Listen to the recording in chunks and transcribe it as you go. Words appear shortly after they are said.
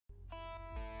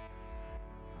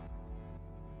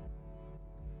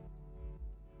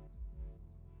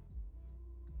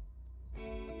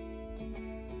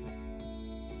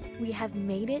We have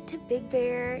made it to Big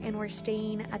Bear and we're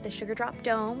staying at the Sugar Drop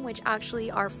Dome, which actually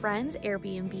our friends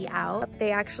Airbnb out.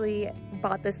 They actually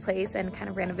bought this place and kind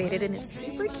of renovated, and it's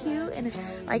super cute. And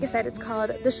like I said, it's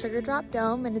called the Sugar Drop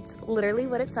Dome, and it's literally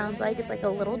what it sounds like. It's like a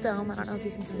little dome. I don't know if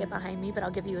you can see it behind me, but I'll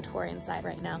give you a tour inside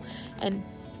right now. And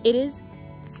it is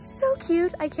so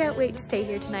cute. I can't wait to stay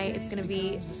here tonight. It's gonna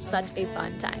be such a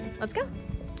fun time. Let's go.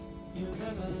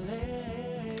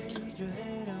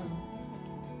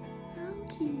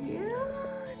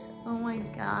 Oh my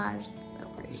gosh, so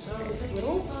pretty. It's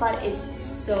little, but it's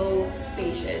so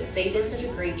spacious. They did such a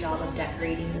great job of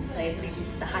decorating this place, and I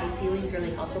think the high ceilings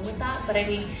really help them with that. But I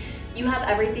mean, you have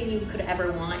everything you could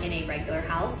ever want in a regular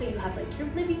house. So you have like your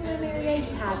living room area,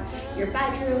 you have your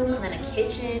bedroom, and then a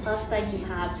kitchen. Plus then you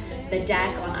have the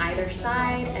deck on either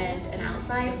side and an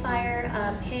outside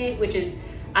fire pit, which is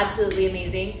absolutely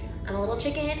amazing. I'm a little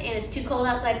chicken and it's too cold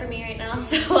outside for me right now,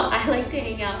 so I like to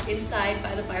hang out inside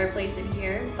by the fireplace in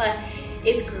here. But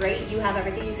it's great. You have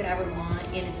everything you could ever want,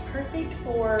 and it's perfect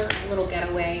for a little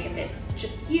getaway. If it's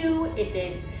just you, if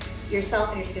it's yourself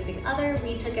and your significant other.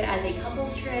 We took it as a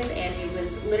couples trip, and it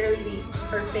was literally the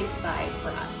perfect size for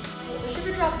us. The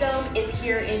Sugar Drop Dome is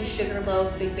here in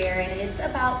Sugarloaf, Big Bear, and it's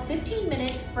about 15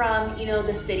 minutes from, you know,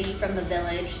 the city, from the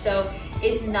village. So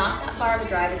it's not that far of a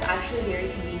drive. It's actually very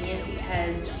convenient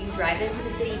because you drive into the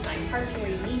city, find parking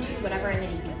where you need to, whatever, and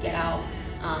then you can get out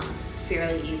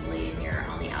fairly easily and you're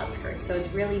on the outskirts. So it's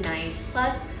really nice.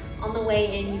 Plus, on the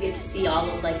way in, you get to see all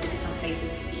of like the different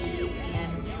places to eat,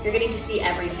 and you're getting to see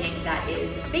everything that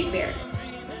is Big Bear.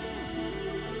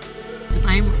 Because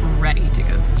I'm ready to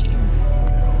go skiing.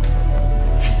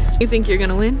 You think you're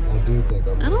gonna win? I do think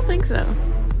I'm. I don't think so.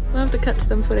 We'll have to cut to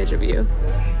some footage of you.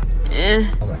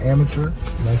 I'm an amateur,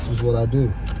 and that's just what I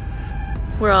do.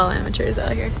 We're all amateurs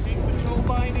out here. Take the toe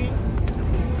binding.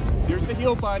 Here's the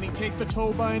heel binding. Take the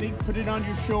toe binding, put it on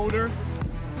your shoulder.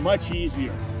 Much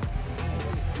easier.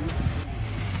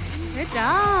 Good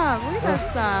job. Look at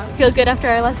that stuff. Feel good after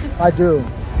our lesson? I do.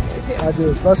 I do,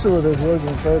 especially with his words of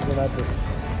encouragement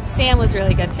after. Sam was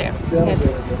really good too. Sam was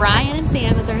really good. Brian and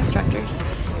Sam as our instructors.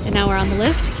 And now we're on the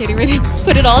lift, getting ready to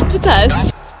put it all to the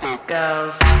test.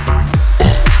 Girls.